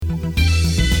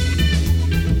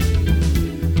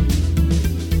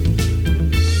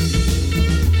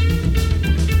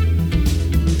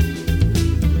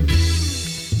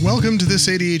This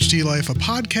ADHD Life, a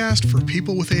podcast for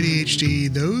people with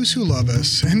ADHD, those who love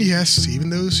us, and yes, even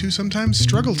those who sometimes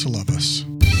struggle to love us.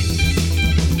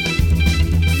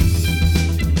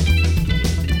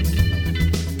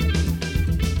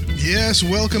 Yes,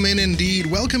 welcome in indeed.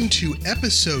 Welcome to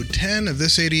episode 10 of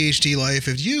This ADHD Life.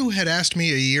 If you had asked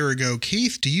me a year ago,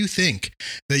 Keith, do you think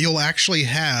that you'll actually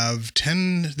have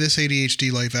 10 This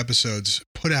ADHD Life episodes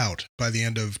put out by the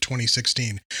end of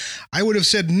 2016? I would have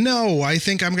said no. I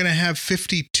think I'm going to have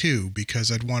 52 because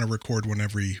I'd want to record one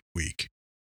every week.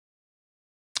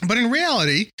 But in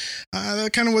reality,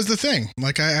 that kind of was the thing.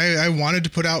 Like, I wanted to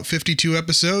put out 52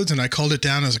 episodes, and I culled it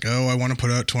down. I was like, I want to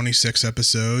put out 26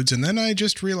 episodes. And then I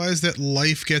just realized that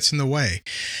life gets in the way.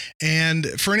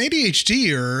 And for an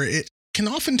ADHDer, it can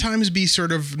oftentimes be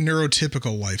sort of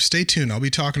neurotypical life. Stay tuned. I'll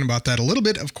be talking about that a little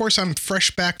bit. Of course, I'm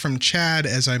fresh back from CHADD.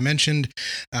 As I mentioned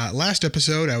last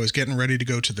episode, I was getting ready to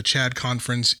go to the CHADD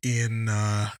conference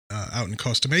out in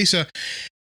Costa Mesa.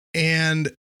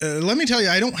 And let me tell you,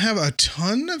 I don't have a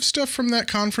ton of stuff from that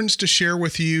conference to share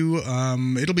with you.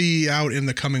 It'll be out in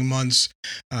the coming months.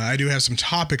 I do have some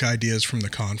topic ideas from the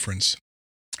conference.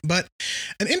 But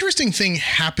an interesting thing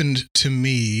happened to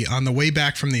me on the way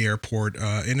back from the airport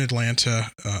in Atlanta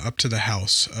up to the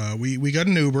house. We got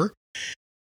an Uber.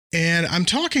 And I'm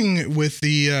talking with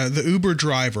the Uber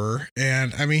driver,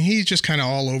 and I mean, he's just kind of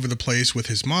all over the place with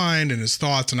his mind and his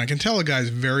thoughts, and I can tell the guy's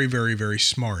very, very, very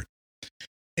smart.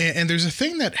 And there's a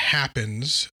thing that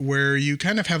happens where you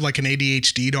kind of have like an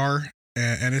ADHD-dar,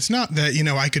 and it's not that,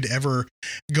 I could ever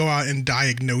go out and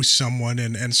diagnose someone.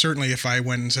 And certainly if I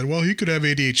went and said, well, he could have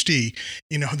ADHD,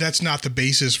 that's not the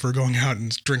basis for going out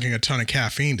and drinking a ton of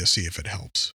caffeine to see if it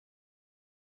helps.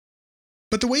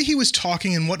 But the way he was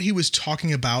talking and what he was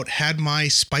talking about had my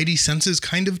spidey senses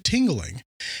kind of tingling.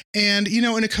 And, in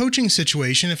a coaching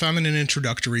situation, if I'm in an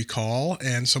introductory call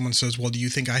and someone says, well, do you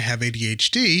think I have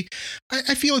ADHD?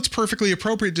 I feel it's perfectly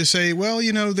appropriate to say, well,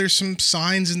 there's some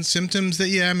signs and symptoms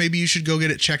that, maybe you should go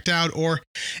get it checked out. Or,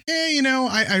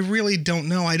 I really don't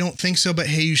know. I don't think so. But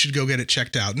hey, you should go get it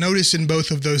checked out. Notice in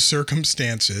both of those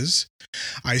circumstances,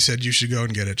 I said you should go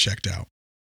and get it checked out.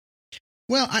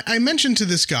 Well, I mentioned to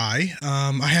this guy,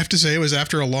 I have to say it was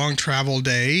after a long travel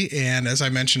day. And as I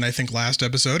mentioned, I think last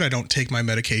episode, I don't take my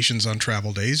medications on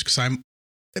travel days because I'm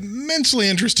immensely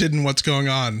interested in what's going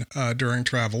on during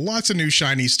travel. Lots of new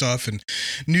shiny stuff and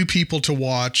new people to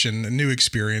watch and new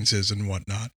experiences and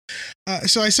whatnot.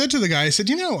 So I said to the guy, I said,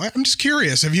 I'm just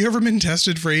curious. Have you ever been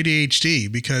tested for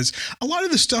ADHD? Because a lot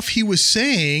of the stuff he was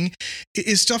saying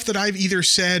is stuff that I've either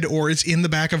said or it's in the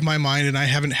back of my mind and I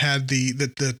haven't had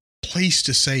the place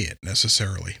to say it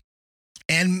necessarily.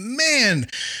 And man,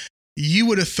 you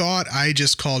would have thought I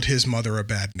just called his mother a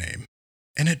bad name.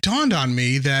 And it dawned on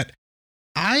me that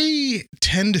I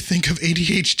tend to think of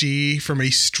ADHD from a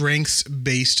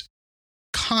strengths-based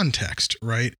context,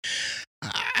 right?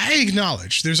 I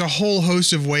acknowledge there's a whole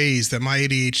host of ways that my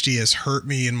ADHD has hurt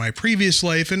me in my previous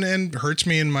life and hurts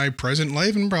me in my present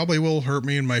life and probably will hurt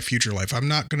me in my future life. I'm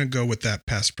not going to go with that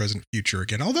past, present, future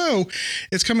again, although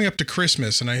it's coming up to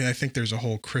Christmas and I think there's a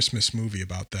whole Christmas movie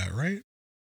about that, right?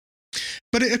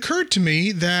 But it occurred to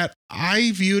me that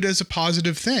I view it as a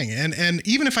positive thing. And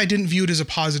even if I didn't view it as a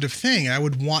positive thing, I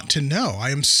would want to know.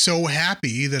 I am so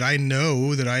happy that I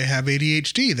know that I have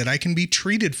ADHD, that I can be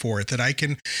treated for it, that I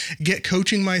can get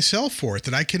coaching myself for it,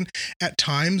 that I can at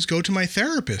times go to my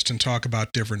therapist and talk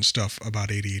about different stuff about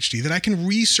ADHD, that I can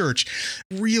research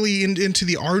really into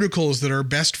the articles that are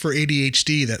best for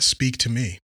ADHD that speak to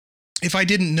me. If I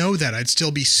didn't know that, I'd still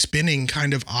be spinning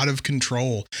kind of out of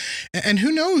control. And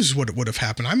who knows what would have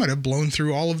happened? I might have blown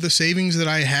through all of the savings that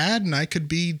I had and I could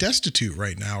be destitute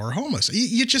right now or homeless.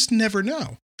 You just never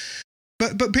know.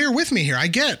 But bear with me here. I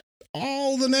get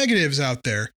all the negatives out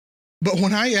there. But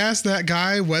when I asked that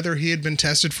guy whether he had been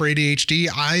tested for ADHD,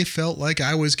 I felt like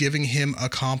I was giving him a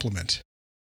compliment.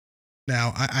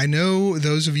 Now, I know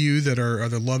those of you that are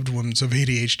the loved ones of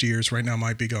ADHDers right now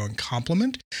might be going,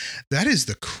 compliment? That is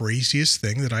the craziest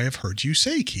thing that I have heard you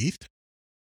say, Keith.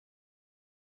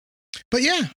 But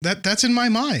yeah, that's in my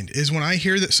mind, is when I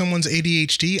hear that someone's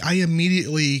ADHD, I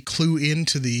immediately clue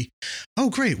into oh,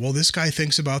 great, well, this guy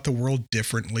thinks about the world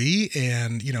differently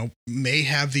and, may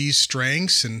have these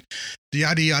strengths and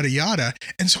yada, yada, yada.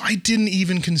 And so I didn't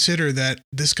even consider that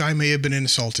this guy may have been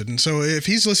insulted. And so if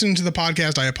he's listening to the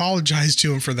podcast, I apologize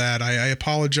to him for that. I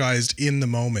apologized in the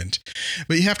moment.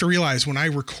 But you have to realize when I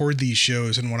record these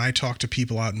shows and when I talk to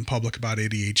people out in public about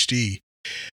ADHD,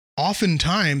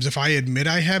 oftentimes, if I admit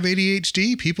I have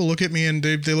ADHD, people look at me and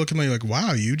they look at me like,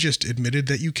 wow, you just admitted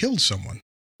that you killed someone.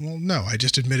 Well, no, I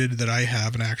just admitted that I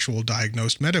have an actual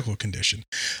diagnosed medical condition.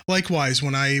 Likewise,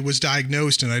 when I was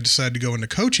diagnosed and I decided to go into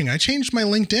coaching, I changed my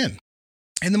LinkedIn.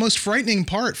 And the most frightening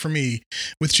part for me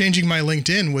with changing my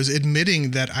LinkedIn was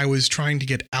admitting that I was trying to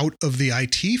get out of the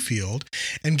IT field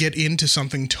and get into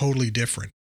something totally different,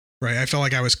 right? I felt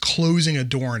like I was closing a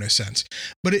door in a sense.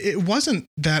 But it wasn't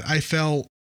that I felt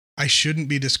I shouldn't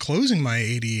be disclosing my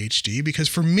ADHD, because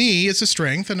for me, it's a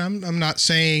strength. And I'm not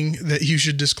saying that you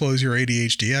should disclose your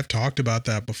ADHD. I've talked about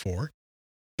that before.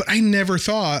 But I never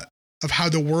thought of how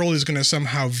the world is going to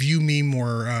somehow view me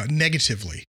more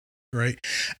negatively. Right.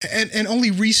 And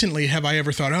only recently have I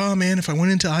ever thought, oh, man, if I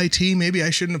went into IT, maybe I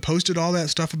shouldn't have posted all that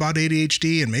stuff about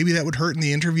ADHD, and maybe that would hurt in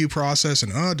the interview process.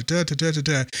 And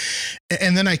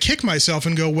And then I kick myself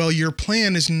and go, well, your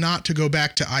plan is not to go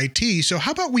back to IT. So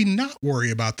how about we not worry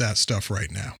about that stuff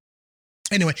right now?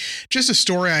 Anyway, just a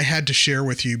story I had to share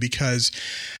with you, because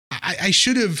I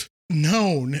should have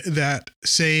known that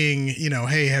saying,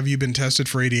 hey, have you been tested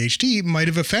for ADHD might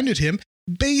have offended him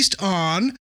based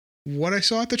on what I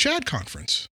saw at the CHADD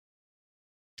conference.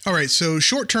 All right, so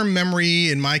short-term memory,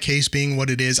 in my case being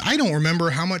what it is, I don't remember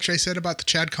how much I said about the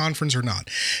CHADD conference or not.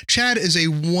 CHADD is a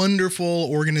wonderful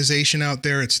organization out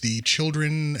there. It's the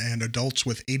Children and Adults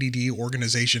with ADD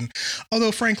organization,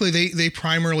 although frankly, they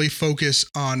primarily focus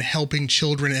on helping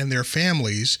children and their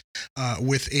families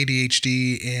with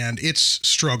ADHD and its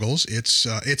struggles,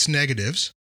 its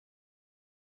negatives.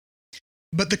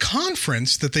 But the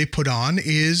conference that they put on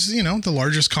is, the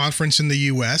largest conference in the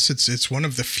U.S. It's one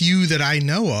of the few that I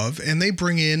know of, and they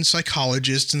bring in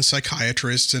psychologists and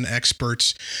psychiatrists and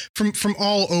experts from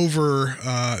all over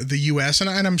the U.S. And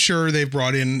I'm sure they've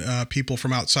brought in people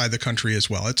from outside the country as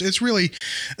well. It's really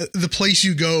the place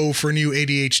you go for new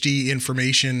ADHD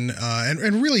information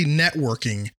and really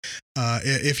networking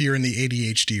if you're in the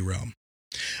ADHD realm.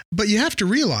 But you have to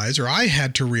realize, or I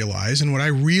had to realize, and what I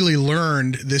really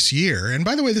learned this year, and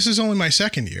by the way, this is only my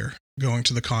second year going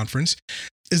to the conference,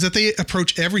 is that they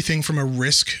approach everything from a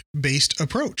risk-based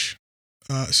approach.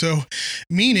 So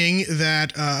meaning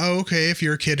that, okay, if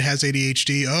your kid has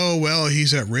ADHD, oh, well,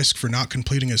 he's at risk for not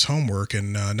completing his homework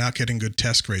and not getting good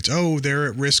test grades. Oh, they're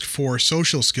at risk for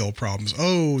social skill problems.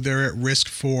 Oh, they're at risk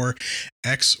for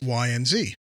X, Y, and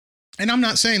Z. And I'm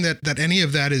not saying that any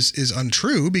of that is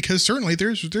untrue, because certainly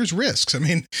there's risks. I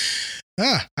mean,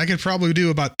 I could probably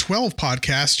do about 12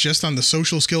 podcasts just on the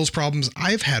social skills problems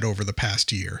I've had over the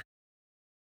past year.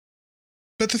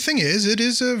 But the thing is, it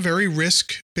is a very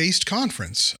risk-based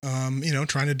conference,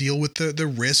 trying to deal with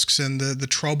the risks and the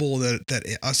trouble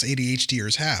that us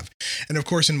ADHDers have. And of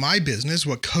course, in my business,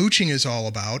 what coaching is all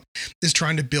about is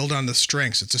trying to build on the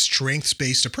strengths. It's a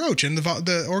strengths-based approach. And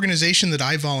the organization that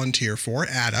I volunteer for,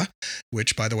 ADDA,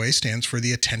 which, by the way, stands for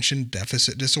the Attention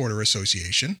Deficit Disorder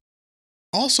Association,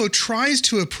 also tries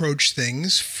to approach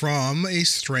things from a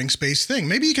strengths-based thing.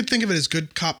 Maybe you could think of it as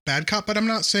good cop, bad cop, but I'm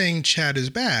not saying CHADD is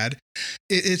bad.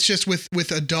 It's just with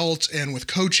adults and with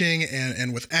coaching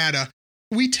and with ADDA,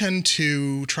 we tend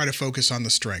to try to focus on the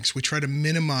strengths. We try to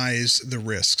minimize the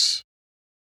risks.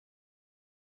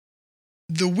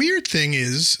 The weird thing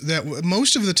is that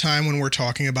most of the time when we're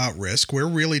talking about risk, we're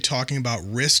really talking about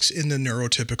risks in the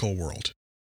neurotypical world,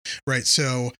 right?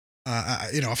 So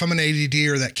if I'm an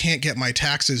ADDer that can't get my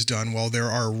taxes done, well, there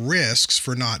are risks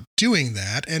for not doing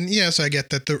that. And yes, I get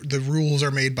that the rules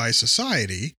are made by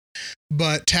society,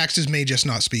 but taxes may just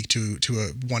not speak to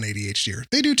one ADHDer.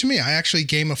 They do to me. I actually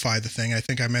gamify the thing. I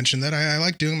think I mentioned that I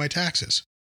like doing my taxes.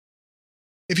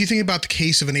 If you think about the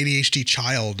case of an ADHD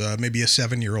child, maybe a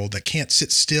 7-year-old that can't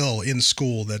sit still in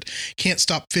school, that can't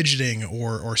stop fidgeting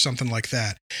or something like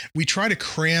that, we try to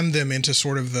cram them into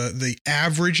sort of the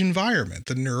average environment,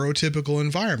 the neurotypical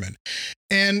environment.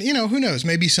 And, who knows,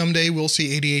 maybe someday we'll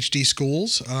see ADHD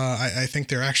schools. I think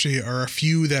there actually are a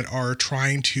few that are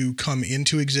trying to come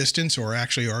into existence or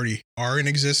actually already are in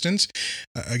existence.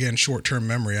 Again, short-term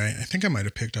memory. I think I might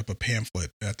have picked up a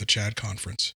pamphlet at the CHADD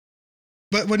conference.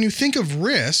 But when you think of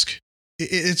risk,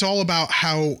 it's all about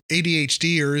how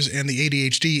ADHDers and the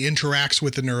ADHD interacts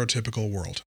with the neurotypical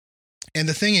world. And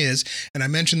the thing is, and I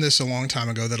mentioned this a long time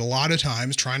ago, that a lot of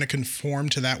times trying to conform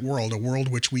to that world, a world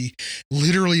which we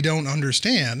literally don't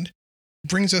understand,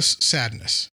 brings us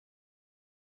sadness.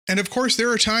 And of course,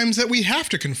 there are times that we have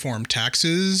to conform.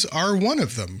 Taxes are one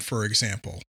of them, for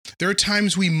example. There are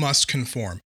times we must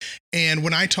conform. And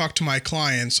when I talk to my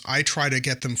clients, I try to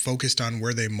get them focused on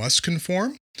where they must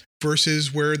conform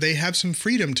versus where they have some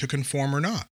freedom to conform or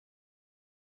not.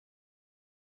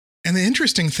 And the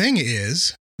interesting thing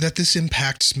is that this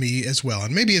impacts me as well.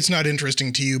 And maybe it's not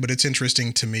interesting to you, but it's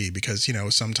interesting to me because,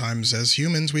 sometimes as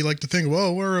humans, we like to think,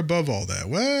 well, we're above all that.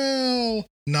 Well,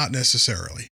 not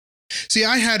necessarily. See,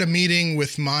 I had a meeting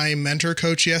with my mentor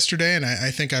coach yesterday, and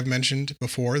I think I've mentioned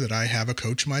before that I have a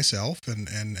coach myself,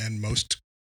 and most,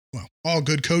 well, all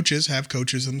good coaches have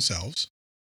coaches themselves.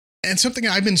 And something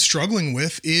I've been struggling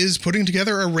with is putting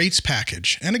together a rates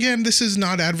package. And again, this is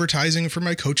not advertising for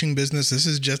my coaching business. This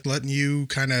is just letting you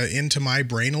kind of into my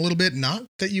brain a little bit. Not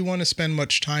that you want to spend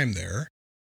much time there.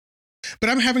 But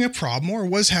I'm having a problem, or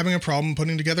was having a problem,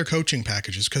 putting together coaching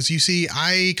packages. Because you see,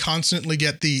 I constantly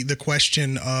get the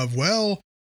question of, well,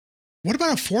 what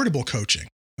about affordable coaching?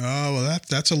 Oh, well,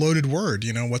 that's a loaded word.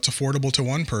 You know, what's affordable to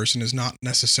one person is not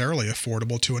necessarily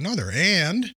affordable to another.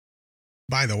 And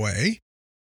by the way,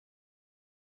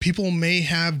 people may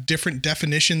have different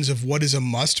definitions of what is a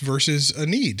must versus a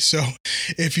need. So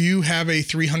if you have a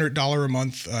 $300 a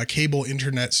month cable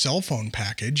internet cell phone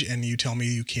package and you tell me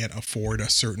you can't afford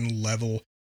a certain level,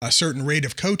 a certain rate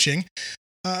of coaching,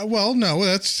 well, no,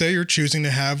 let's say you're choosing to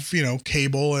have, you know,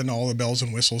 cable and all the bells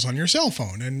and whistles on your cell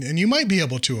phone, and you might be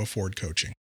able to afford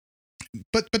coaching.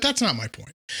 But that's not my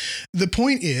point. The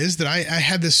point is that I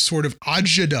had this sort of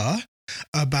agenda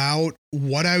about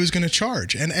what I was going to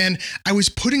charge. And I was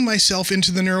putting myself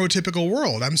into the neurotypical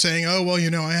world. I'm saying, oh, well, you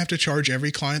know, I have to charge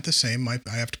every client the same. I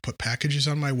have to put packages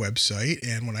on my website.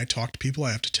 And when I talk to people,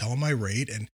 I have to tell them my rate,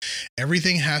 and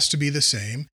everything has to be the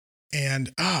same.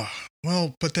 And,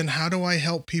 well, but then how do I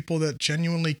help people that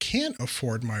genuinely can't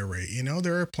afford my rate? You know,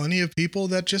 there are plenty of people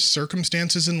that just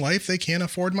circumstances in life, they can't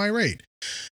afford my rate.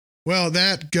 Well,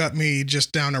 that got me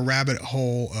just down a rabbit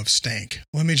hole of stank.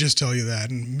 Let me just tell you that.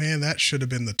 And man, that should have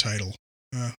been the title.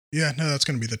 That's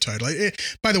going to be the title.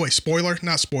 By the way,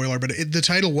 not spoiler, but the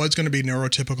title was going to be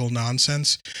Neurotypical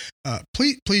Nonsense.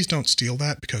 Please don't steal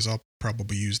that, because I'll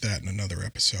probably use that in another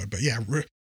episode. But yeah,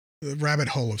 the rabbit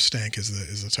hole of stank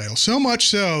is the title. So much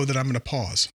so that I'm going to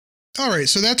pause. All right,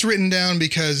 so that's written down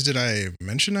because did I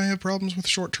mention I have problems with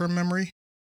short-term memory?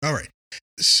 All right.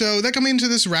 So that got me into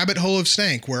this rabbit hole of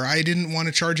stank where I didn't want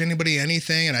to charge anybody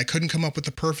anything and I couldn't come up with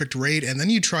the perfect rate. And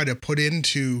then you try to put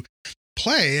into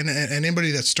play, and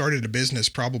anybody that started a business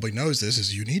probably knows this,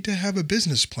 is you need to have a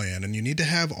business plan and you need to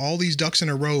have all these ducks in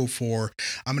a row for,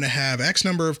 I'm going to have X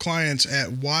number of clients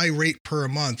at Y rate per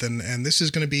month. And this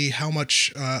is going to be how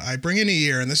much I bring in a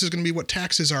year. And this is going to be what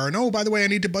taxes are. And oh, by the way, I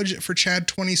need to budget for CHAD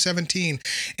 2017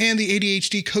 and the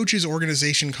ADHD Coaches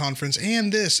Organization Conference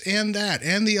and this and that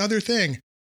and the other thing.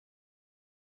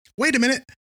 Wait a minute.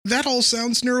 That all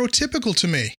sounds neurotypical to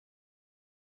me.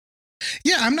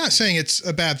 Yeah, I'm not saying it's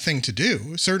a bad thing to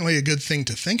do. Certainly a good thing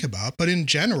to think about. But in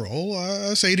general,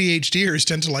 us ADHDers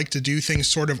tend to like to do things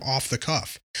sort of off the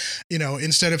cuff. You know,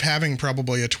 instead of having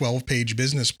probably a 12-page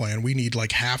business plan, we need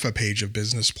like half a page of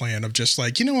business plan of just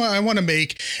like, you know what, I want to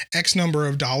make X number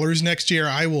of dollars next year.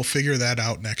 I will figure that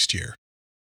out next year.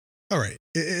 All right.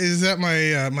 Is that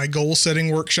my goal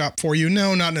setting workshop for you?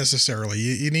 No, not necessarily.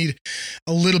 You need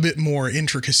a little bit more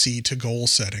intricacy to goal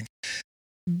setting.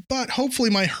 But hopefully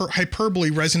my hyperbole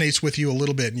resonates with you a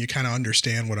little bit and you kind of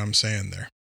understand what I'm saying there.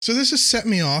 So this has set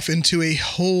me off into a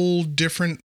whole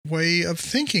different way of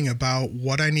thinking about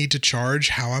what I need to charge,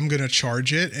 how I'm going to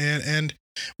charge it, and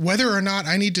whether or not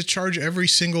I need to charge every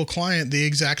single client the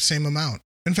exact same amount.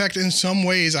 In fact, in some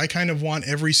ways, I kind of want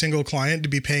every single client to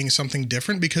be paying something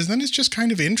different, because then it's just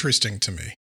kind of interesting to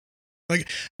me. Like,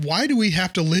 why do we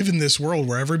have to live in this world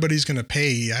where everybody's going to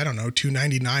pay, I don't know,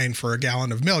 $2.99 for a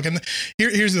gallon of milk? And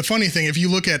here's the funny thing. If you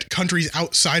look at countries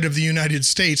outside of the United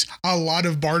States, a lot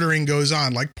of bartering goes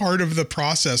on. Like, part of the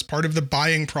process, part of the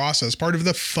buying process, part of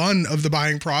the fun of the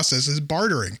buying process is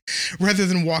bartering. Rather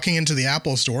than walking into the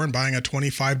Apple store and buying a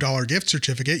 $25 gift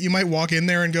certificate, you might walk in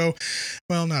there and go,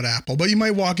 well, not Apple, but you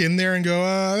might walk in there and go,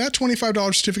 that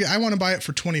 $25 certificate, I want to buy it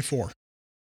for $24.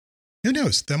 Who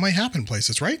knows? That might happen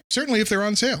places, right? Certainly if they're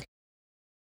on sale.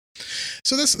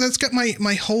 So that's got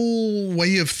my whole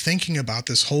way of thinking about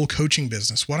this whole coaching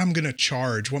business, what I'm going to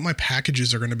charge, what my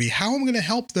packages are going to be, how I'm going to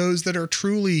help those that are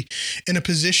truly in a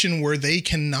position where they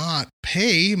cannot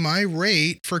pay my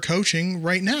rate for coaching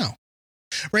right now.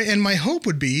 Right. And my hope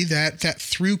would be that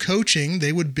through coaching,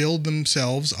 they would build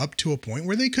themselves up to a point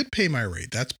where they could pay my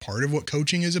rate. That's part of what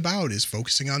coaching is about, is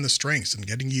focusing on the strengths and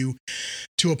getting you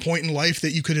to a point in life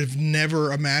that you could have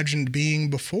never imagined being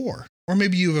before. Or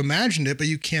maybe you've imagined it, but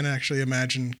you can't actually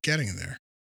imagine getting there.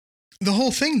 The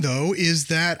whole thing, though, is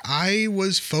that I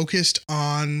was focused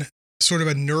on sort of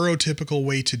a neurotypical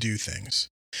way to do things.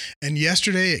 And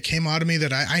yesterday it came out of me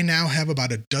that I now have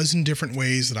about a dozen different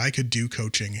ways that I could do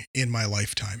coaching in my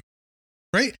lifetime,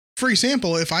 right? For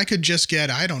example, if I could just get,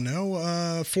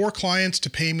 4 clients to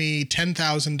pay me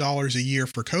 $10,000 a year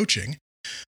for coaching,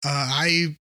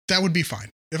 that would be fine.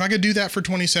 If I could do that for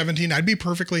 2017, I'd be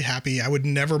perfectly happy. I would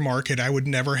never market. I would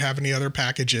never have any other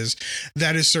packages.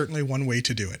 That is certainly one way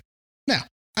to do it. Now,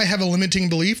 I have a limiting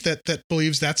belief that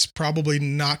believes that's probably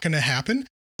not going to happen.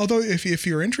 Although if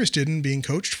you're interested in being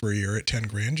coached for a year at 10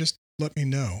 grand, just let me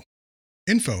know.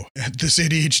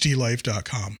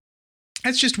 info@thisadhdlife.com.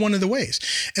 That's just one of the ways.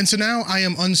 And so now I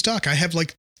am unstuck. I have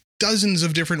like dozens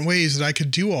of different ways that I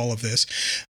could do all of this.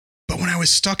 But when I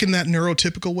was stuck in that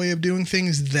neurotypical way of doing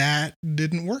things, that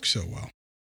didn't work so well.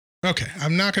 Okay,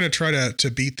 I'm not going to try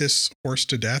to beat this horse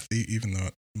to death, even though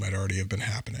it might already have been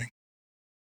happening.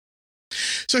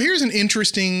 So here's an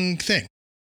interesting thing.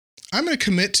 I'm going to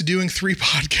commit to doing 3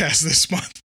 podcasts this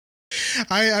month.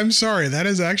 I'm sorry, that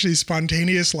is actually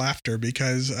spontaneous laughter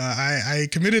because I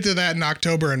committed to that in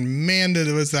October and man,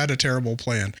 was that a terrible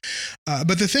plan.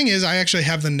 But the thing is, I actually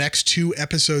have the next 2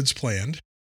 episodes planned.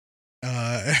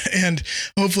 And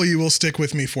hopefully you will stick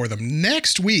with me for them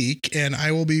next week. And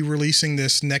I will be releasing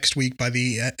this next week by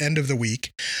the end of the week.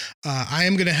 I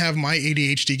am going to have my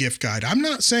ADHD gift guide. I'm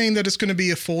not saying that it's going to be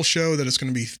a full show, that it's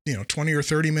going to be, 20 or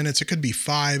 30 minutes. It could be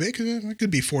 5. It could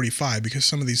be 45 because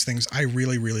some of these things I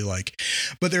really, really like.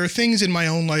 But there are things in my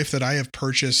own life that I have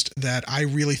purchased that I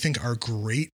really think are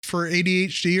great for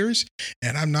ADHDers.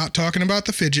 And I'm not talking about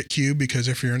the fidget cube because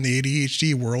if you're in the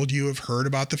ADHD world, you have heard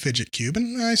about the fidget cube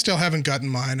and I still haven't gotten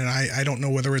mine and I don't know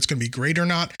whether it's going to be great or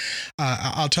not.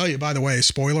 I'll tell you, by the way,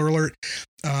 spoiler alert.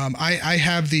 I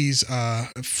have these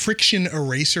friction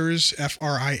erasers,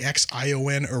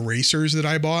 Frixion erasers that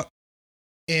I bought.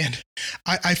 And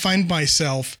I find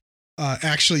myself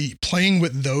actually playing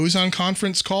with those on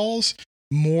conference calls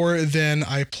more than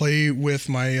I play with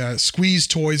my squeeze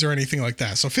toys or anything like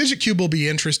that. So Fidget Cube will be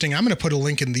interesting. I'm going to put a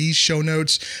link in these show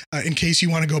notes in case you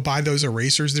want to go buy those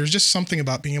erasers. There's just something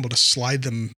about being able to slide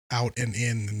them out and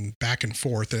in and back and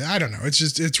forth. I don't know.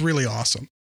 It's really awesome.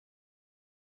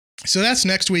 So that's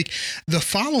next week. The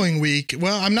following week,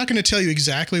 well, I'm not going to tell you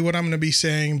exactly what I'm going to be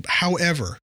saying.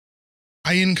 However,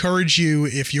 I encourage you,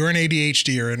 if you're an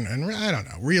ADHDer, and I don't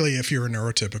know, really if you're a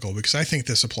neurotypical, because I think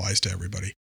this applies to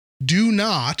everybody, do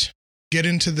not get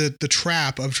into the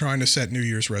trap of trying to set New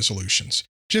Year's resolutions.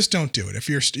 Just don't do it. If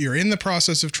you're in the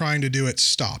process of trying to do it,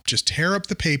 stop. Just tear up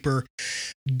the paper.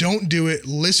 Don't do it.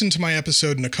 Listen to my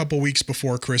episode in a couple weeks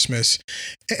before Christmas.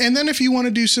 And then if you want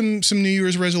to do some New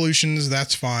Year's resolutions,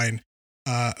 that's fine.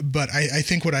 But I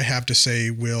think what I have to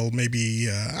say will maybe,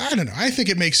 I don't know. I think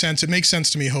it makes sense. It makes sense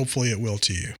to me. Hopefully it will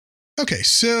to you. Okay,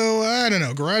 so I don't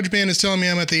know. GarageBand is telling me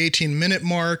I'm at the 18-minute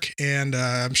mark, and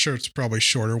I'm sure it's probably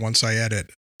shorter once I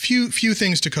edit. Few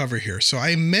things to cover here. So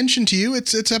I mentioned to you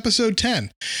it's episode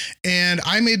 10, and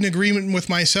I made an agreement with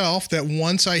myself that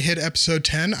once I hit episode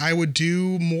 10, I would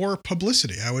do more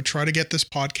publicity. I would try to get this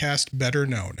podcast better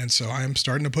known, and so I am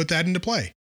starting to put that into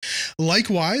play.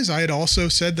 Likewise, I had also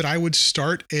said that I would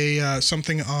start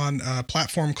something on a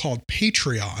platform called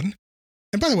Patreon.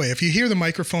 And by the way, if you hear the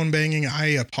microphone banging, I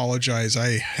apologize.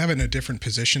 I have it in a different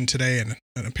position today, and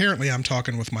apparently I'm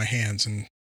talking with my hands, and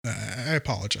I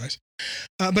apologize.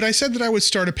 But I said that I would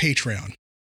start a Patreon.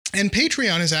 And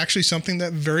Patreon is actually something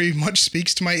that very much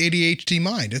speaks to my ADHD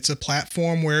mind. It's a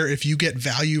platform where if you get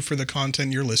value for the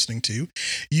content you're listening to,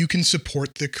 you can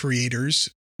support the creators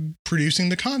producing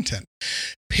the content.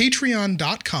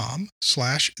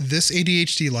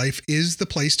 Patreon.com/thisadhdlife is the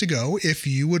place to go if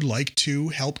you would like to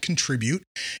help contribute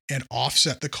and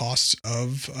offset the costs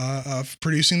of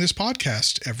producing this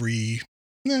podcast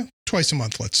twice a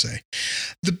month, let's say.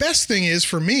 The best thing is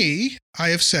for me, I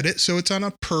have set it so it's on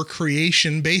a per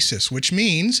creation basis, which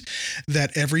means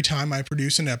that every time I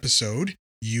produce an episode,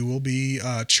 you will be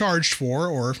charged for,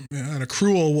 or an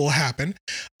accrual will happen.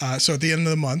 So at the end of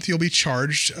the month, you'll be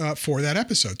charged for that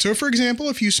episode. So for example,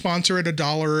 if you sponsor at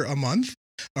 $1 a month,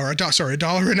 or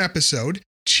 $1 an episode,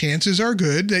 chances are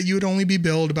good that you would only be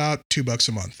billed about $2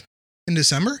 a month. In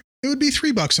December, it would be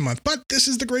 $3 a month. But this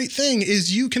is the great thing,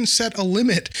 is you can set a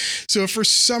limit. So if for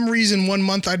some reason one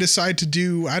month I decide to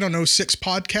do, 6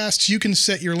 podcasts, you can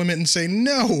set your limit and say,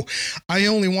 no, I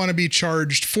only want to be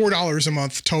charged $4 a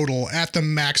month total at the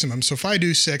maximum. So if I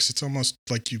do 6, it's almost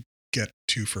like you get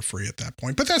 2 for free at that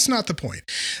point. But that's not the point.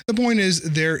 The point is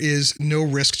there is no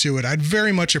risk to it. I'd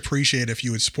very much appreciate if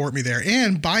you would support me there.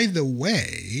 And by the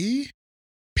way,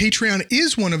 Patreon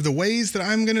is one of the ways that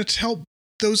I'm going to help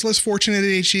those less fortunate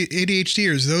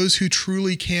ADHDers, those who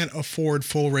truly can't afford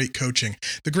full rate coaching.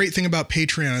 The great thing about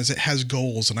Patreon is it has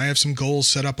goals, and I have some goals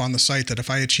set up on the site that if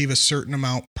I achieve a certain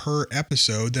amount per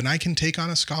episode, then I can take on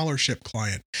a scholarship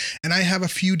client. And I have a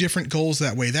few different goals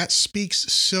that way. That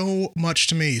speaks so much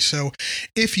to me. So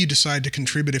if you decide to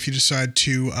contribute, if you decide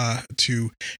to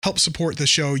help support the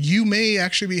show, you may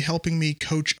actually be helping me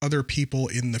coach other people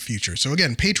in the future. So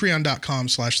again,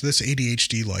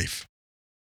 patreon.com/thisadhdlife.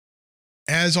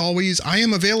 As always, I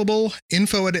am available,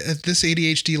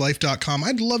 info@thisadhdlife.com.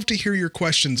 I'd love to hear your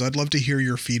questions. I'd love to hear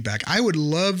your feedback. I would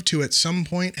love to, at some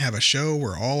point, have a show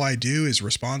where all I do is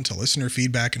respond to listener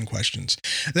feedback and questions.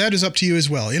 That is up to you as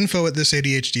well.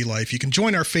 info@thisadhdlife. You can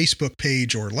join our Facebook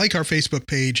page or like our Facebook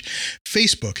page,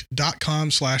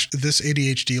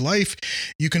 facebook.com/thisadhdlife.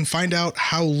 You can find out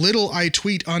how little I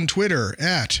tweet on Twitter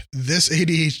at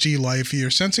thisadhdlife.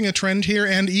 You're sensing a trend here,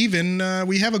 and even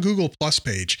we have a Google Plus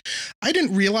page. I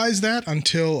didn't realize that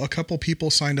until a couple people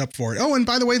signed up for it. Oh, and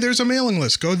by the way, there's a mailing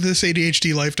list. Go to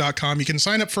thisadhdlife.com. You can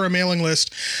sign up for a mailing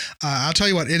list. I'll tell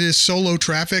you what, it is solo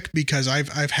traffic because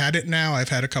I've had it now. I've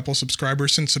had a couple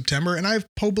subscribers since September, and I've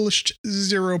published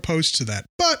 0 posts to that.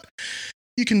 But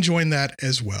you can join that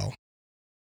as well.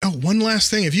 Oh, one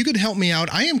last thing. If you could help me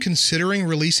out, I am considering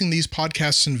releasing these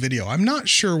podcasts in video. I'm not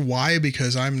sure why,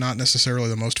 because I'm not necessarily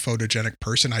the most photogenic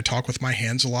person. I talk with my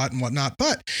hands a lot and whatnot.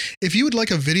 But if you would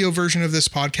like a video version of this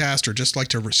podcast, or just like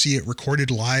to see it recorded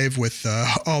live with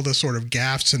all the sort of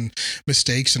gaffes and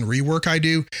mistakes and rework I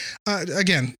do,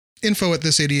 again,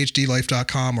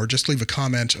 info@thisadhdlife.com, or just leave a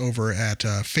comment over at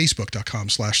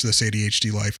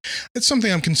facebook.com/thisadhdlife. It's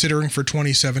something I'm considering for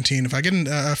 2017. If I get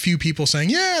a few people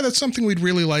saying, yeah, that's something we'd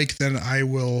really like, then I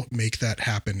will make that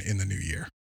happen in the new year.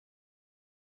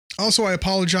 Also, I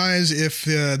apologize if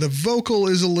the vocal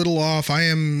is a little off. I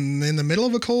am in the middle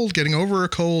of a cold, getting over a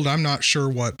cold. I'm not sure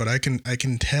what, but I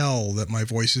can tell that my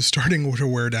voice is starting to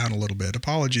wear down a little bit.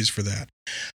 Apologies for that.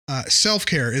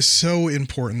 Self-care is so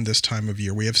important this time of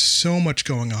year. We have so much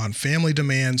going on. Family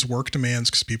demands, work demands,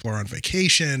 because people are on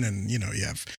vacation, and you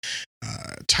have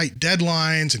tight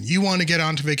deadlines, and you want to get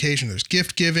onto vacation. There's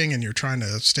gift giving, and you're trying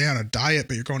to stay on a diet,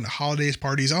 but you're going to holidays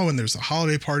parties. Oh, and there's the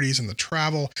holiday parties and the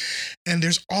travel, and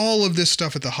there's all of this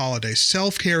stuff at the holidays.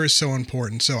 Self-care is so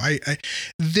important. So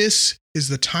this is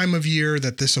the time of year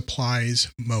that this applies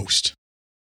most.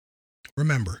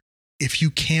 Remember, if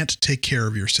you can't take care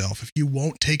of yourself, if you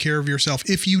won't take care of yourself,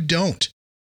 if you don't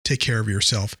take care of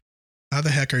yourself, how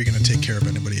the heck are you going to take care of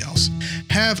anybody else?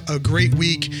 Have a great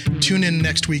week. Tune in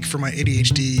next week for my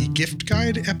ADHD gift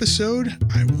guide episode.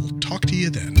 I will talk to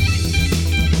you then.